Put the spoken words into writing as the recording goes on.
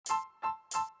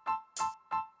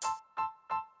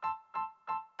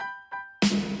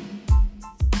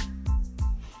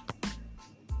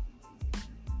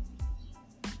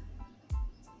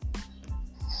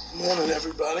Morning,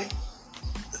 everybody.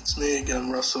 It's me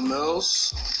again, Russell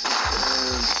Mills.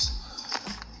 It is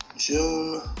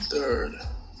June 3rd,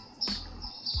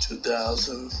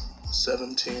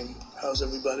 2017. How's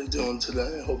everybody doing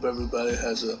today? I hope everybody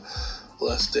has a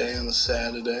blessed day on a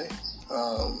Saturday.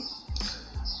 I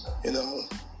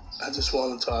just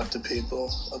want to talk to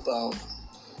people about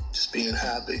just being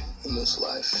happy in this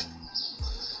life.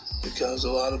 Because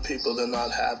a lot of people, they're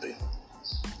not happy.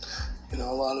 A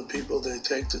lot of people, they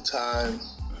take the time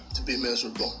to be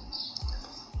miserable.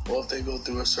 Or if they go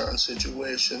through a certain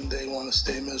situation, they want to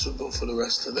stay miserable for the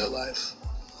rest of their life.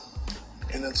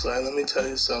 And it's like, let me tell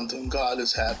you something, God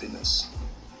is happiness.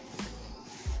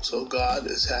 So God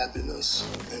is happiness,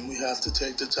 and we have to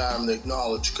take the time to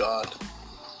acknowledge God.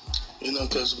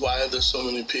 Because why are there so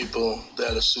many people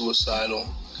that are suicidal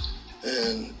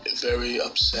and very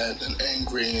upset and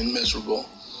angry and miserable,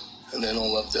 and they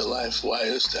don't love their life? Why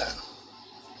is that?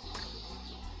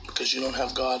 Because you don't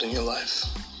have God in your life.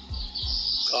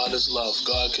 God is love.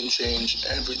 God can change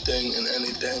everything and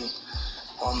anything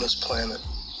on this planet.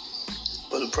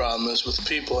 But the problem is with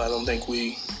people, I don't think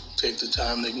we take the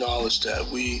time to acknowledge that.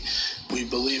 We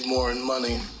believe more in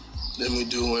money than we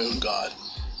do in God,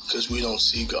 because we don't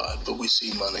see God, but we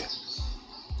see money.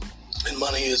 And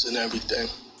money isn't everything.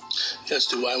 Yes,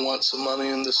 do I want some money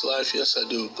in this life? Yes, I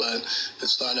do, but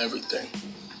it's not everything.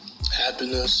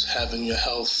 Happiness, having your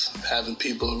health, having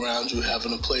people around you,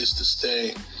 having a place to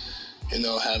stay,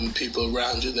 having people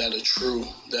around you that are true,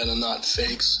 that are not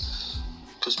fakes,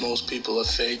 because most people are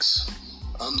fakes.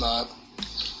 I'm not.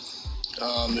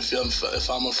 If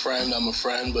I'm a friend, I'm a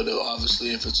friend, but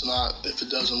obviously if it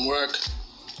doesn't work,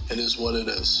 it is what it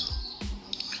is.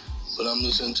 But I'm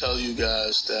just going to tell you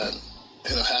guys that,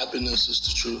 happiness is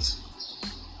the truth.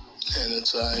 And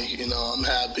it's like, I'm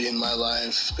happy in my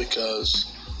life because,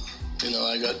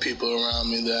 I got people around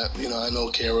me that, I know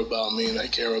care about me and I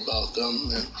care about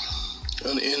them.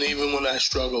 And even when I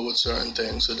struggle with certain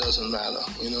things, it doesn't matter.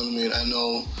 You know what I mean? I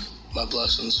know my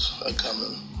blessings are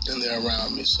coming and they're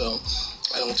around me, so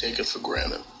I don't take it for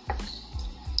granted.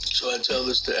 So I tell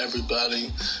this to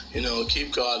everybody,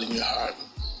 keep God in your heart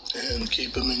and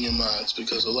keep him in your minds,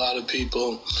 because a lot of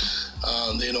people,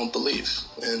 they don't believe.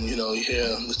 And, you hear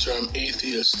the term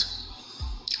atheist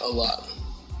a lot.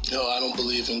 I don't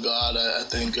believe in God. I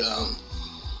think,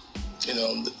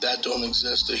 that don't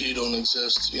exist, or he don't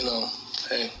exist.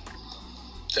 Hey,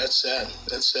 that's sad.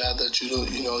 That's sad that you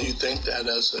think that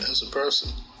as a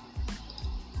person.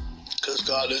 Because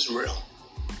God is real,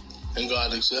 and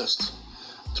God exists.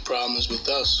 The problem is with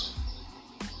us,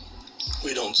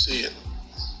 we don't see it.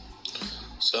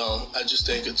 So I just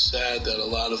think it's sad that a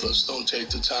lot of us don't take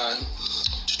the time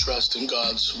to trust in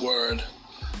God's word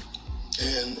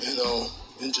and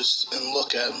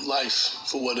look at life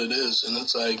for what it is. And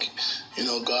it's like,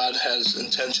 God has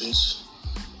intentions,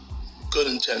 good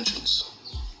intentions.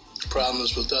 The problem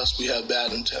is with us, we have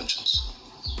bad intentions.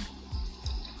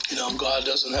 God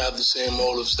doesn't have the same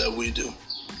motives that we do.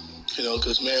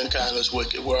 Because mankind is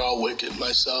wicked. We're all wicked.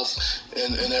 Myself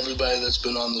and everybody that's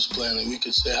been on this planet. We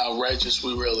could say how righteous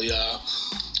we really are.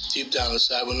 Deep down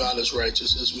inside, we're not as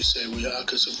righteous as we say we are.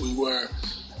 Because if we were,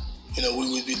 we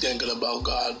would be thinking about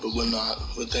God, but we're not.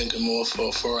 We're thinking more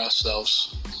for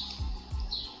ourselves.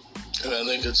 And I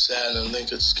think it's sad, and I think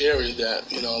it's scary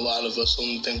that, a lot of us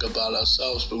only think about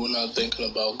ourselves, but we're not thinking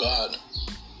about God.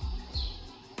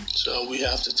 So we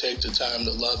have to take the time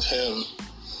to love him,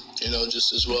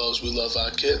 just as well as we love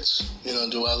our kids.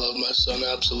 Do I love my son?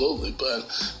 Absolutely. But,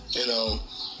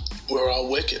 we're all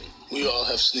wicked. We all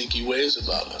have sneaky ways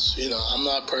about us. I'm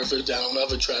not perfect. I don't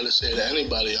ever try to say to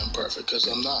anybody I'm perfect, because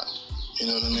I'm not. You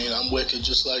know what I mean? I'm wicked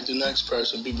just like the next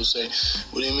person. People say,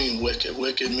 what do you mean wicked?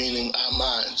 Wicked meaning our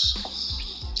minds,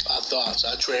 our thoughts,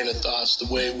 our train of thoughts, the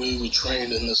way we were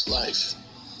trained in this life.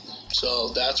 So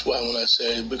that's why when I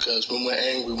say, because when we're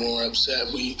angry, when we're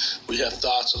upset, we have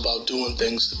thoughts about doing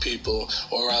things to people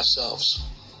or ourselves.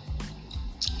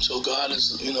 So God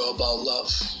is, about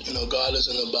love. God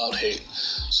isn't about hate.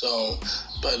 So,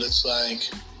 but it's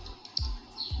like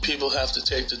people have to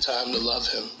take the time to love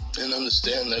him and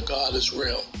understand that God is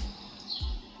real.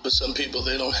 But some people,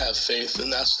 they don't have faith, and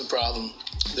that's the problem.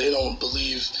 They don't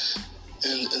believe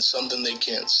in something they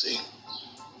can't see.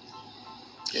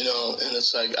 And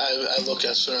it's like, I look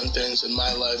at certain things in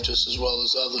my life just as well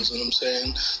as others, and I'm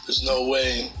saying there's no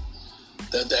way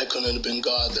that couldn't have been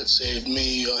God that saved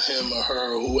me or him or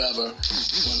her or whoever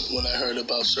when I heard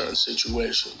about certain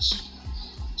situations.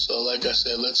 So like I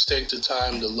said, let's take the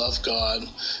time to love God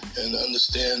and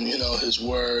understand, his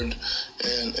word.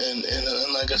 And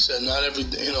like I said, not every,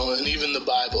 and even the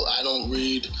Bible, I haven't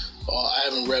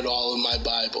read all of my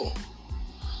Bible.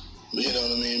 You know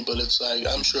what I mean? But it's like,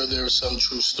 I'm sure there are some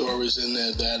true stories in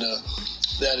there that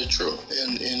are true,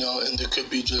 and and there could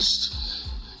be just,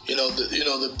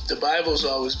 the Bible's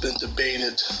always been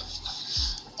debated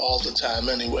all the time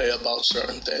anyway about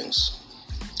certain things,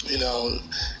 and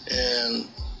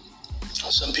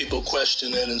some people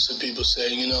question it, and some people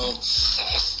say,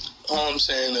 all I'm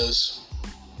saying is,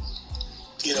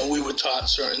 we were taught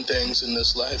certain things in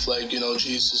this life, like,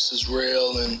 Jesus is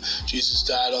real, and Jesus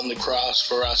died on the cross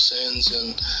for our sins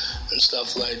and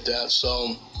stuff like that.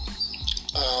 So,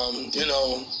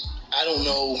 I don't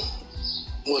know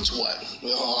what's what,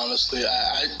 honestly.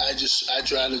 I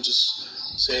try to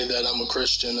just say that I'm a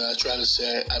Christian, and I try to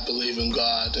say I believe in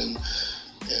God, and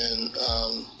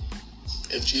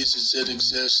if Jesus did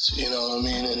exist,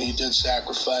 and he did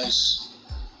sacrifice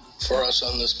for us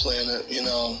on this planet,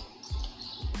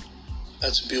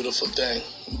 that's a beautiful thing.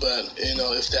 But,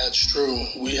 if that's true,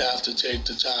 we have to take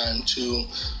the time to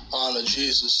honor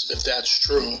Jesus, if that's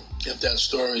true, if that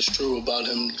story is true about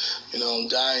him,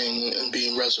 dying and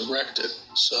being resurrected.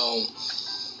 So,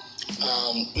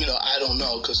 I don't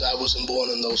know, because I wasn't born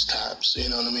in those times,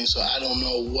 So I don't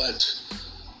know what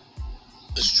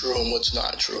is true and what's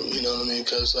not true,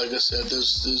 Because, like I said,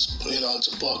 there's it's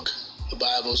a book. The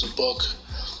Bible's a book.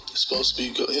 It's supposed to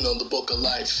be, the book of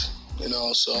life,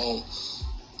 so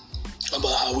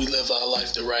about how we live our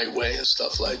life the right way and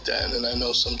stuff like that. And I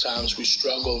know sometimes we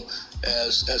struggle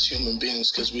as human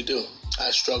beings, because we do.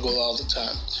 I struggle all the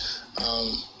time.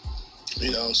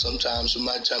 Sometimes with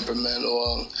my temperament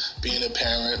or being a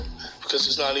parent, because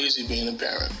it's not easy being a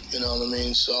parent,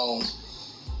 So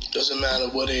it doesn't matter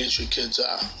what age your kids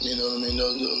are, It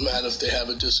doesn't matter if they have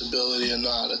a disability or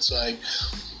not. It's like,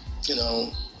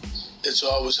 it's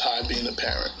always hard being a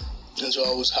parent. It's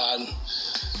always hard,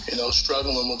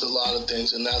 struggling with a lot of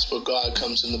things, and that's where God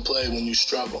comes into play when you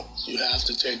struggle. You have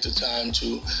to take the time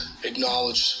to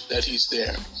acknowledge that he's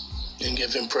there and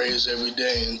give him praise every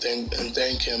day, and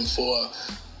thank him for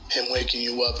him waking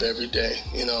you up every day,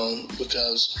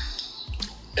 because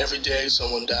every day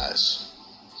someone dies.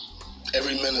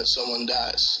 Every minute someone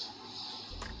dies.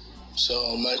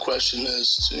 So my question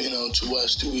is, to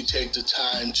us, do we take the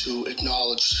time to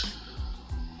acknowledge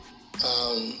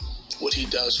what he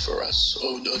does for us,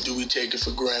 or do we take it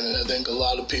for granted? I think a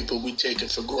lot of people, we take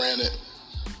it for granted,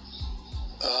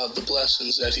 the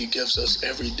blessings that he gives us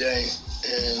every day,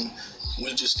 and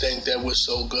we just think that we're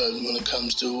so good when it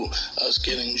comes to us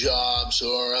getting jobs,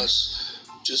 or us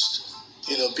just,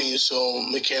 being so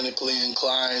mechanically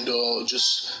inclined, or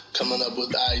just coming up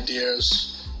with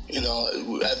ideas.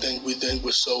 I think we think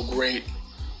we're so great,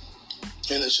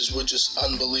 and we're just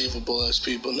unbelievable as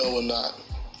people. No, we're not.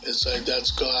 It's like,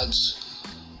 that's God's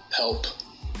help,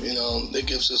 that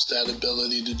gives us that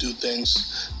ability to do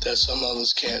things that some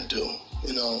others can't do,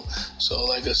 So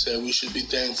like I said, we should be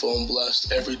thankful and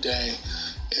blessed every day,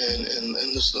 and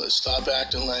just stop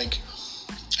acting like,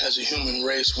 as a human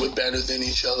race, we're better than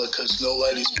each other, because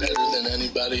nobody's better than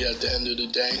anybody at the end of the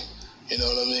day. You know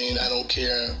what I mean? I don't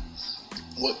care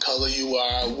what color you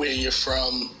are, where you're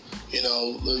from.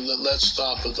 Let's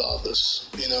stop with all this.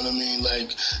 You know what I mean?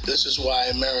 Like, this is why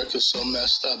America's so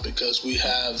messed up, because we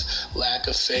have lack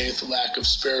of faith, lack of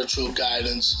spiritual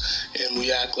guidance, and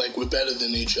we act like we're better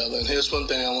than each other. And here's one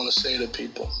thing I want to say to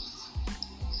people.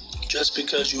 Just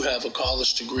because you have a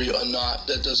college degree or not,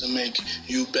 that doesn't make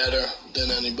you better than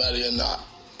anybody or not.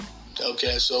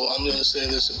 Okay, so I'm going to say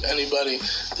this.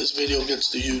 If this video gets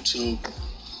to YouTube,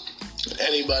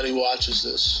 anybody watches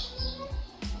this,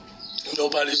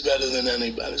 nobody's better than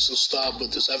anybody, so stop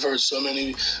with this. I've heard so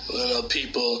many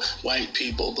people, white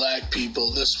people, black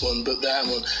people, this one, but that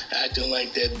one, acting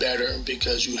like they're better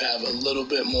because you have a little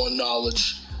bit more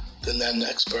knowledge than that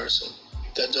next person.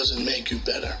 That doesn't make you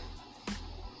better.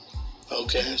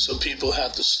 Okay, so people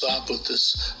have to stop with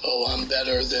this, I'm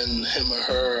better than him or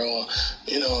her, or,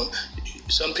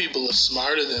 some people are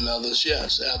smarter than others,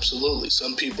 yes, absolutely.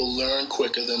 Some people learn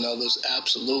quicker than others,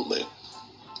 absolutely.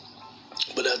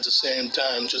 But at the same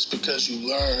time, just because you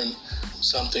learn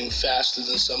something faster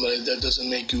than somebody, that doesn't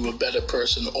make you a better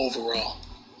person overall.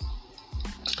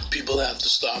 People have to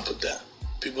stop with that.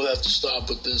 People have to stop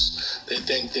with this. They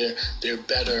think they're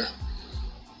better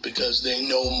because they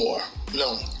know more.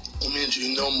 No, it means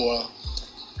you know more,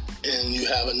 and you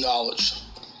have a knowledge,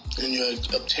 and you're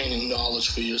obtaining knowledge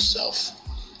for yourself.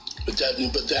 But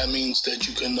that means that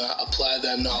you can apply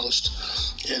that knowledge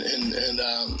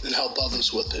and help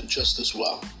others with it just as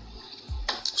well.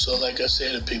 So like I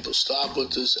say to people, stop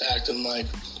with this acting like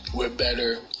we're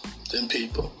better than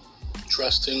people.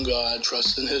 Trust in God,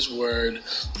 trust in his word,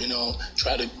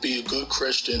 try to be a good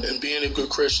Christian. And being a good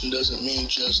Christian doesn't mean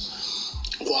just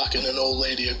walking an old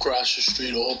lady across the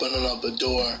street or opening up a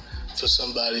door for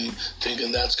somebody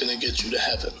thinking that's going to get you to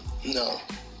heaven. No.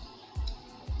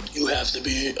 You have to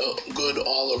be a good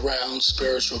all-around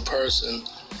spiritual person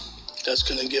that's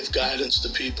going to give guidance to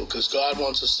people, because God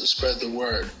wants us to spread the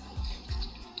word.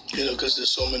 You know, because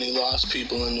there's so many lost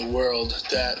people in the world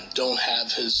that don't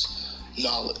have his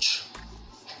knowledge.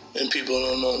 And people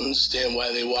don't understand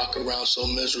why they walk around so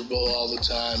miserable all the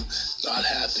time, not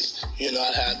happy. You're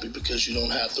not happy because you don't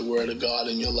have the word of God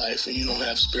in your life, and you don't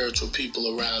have spiritual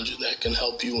people around you that can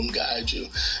help you and guide you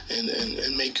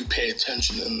and make you pay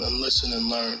attention and listen and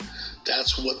learn.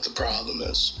 That's what the problem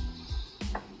is.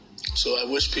 So I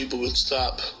wish people would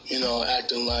stop,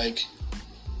 acting like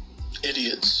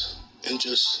idiots and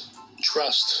just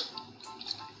trust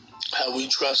how we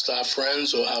trust our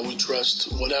friends or how we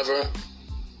trust whatever.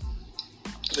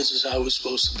 This is how we're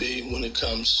supposed to be when it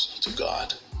comes to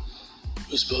God.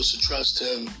 We're supposed to trust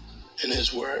him and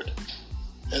his word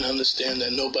and understand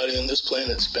that nobody on this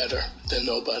planet's better than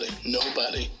nobody.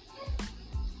 Nobody.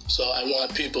 So I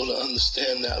want people to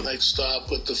understand that. Like,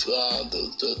 stop with the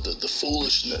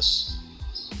foolishness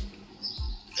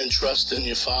and trust in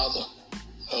your Father.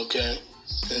 Okay?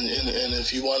 And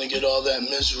if you want to get all that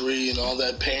misery and all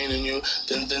that pain in you,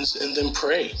 then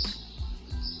pray.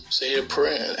 Say a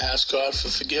prayer and ask God for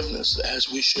forgiveness, as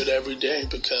we should every day,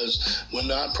 because we're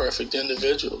not perfect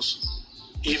individuals.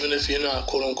 Even if you're not,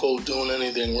 quote unquote, doing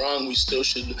anything wrong, we still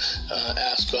should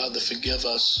ask God to forgive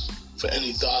us for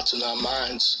any thoughts in our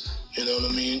minds, you know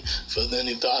what I mean? For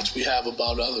any thoughts we have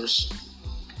about others.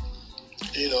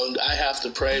 I have to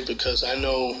pray because I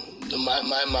know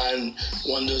my mind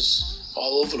wanders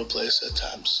all over the place at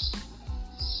times.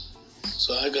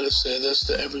 So I gotta say this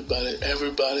to everybody.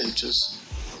 Everybody just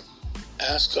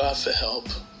ask God for help.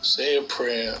 Say a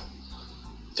prayer.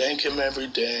 Thank him every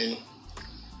day.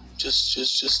 Just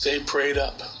stay prayed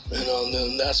up.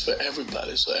 And that's for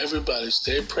everybody. So everybody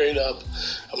stay prayed up.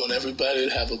 I want everybody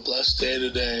to have a blessed day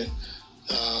today.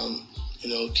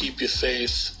 Keep your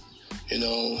faith.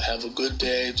 Have a good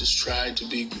day. Just try to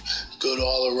be good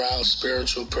all around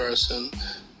spiritual person,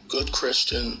 good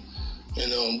Christian.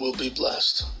 We'll be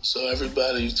blessed. So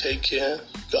everybody take care.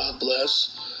 God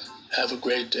bless. Have a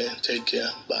great day. Take care.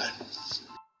 Bye.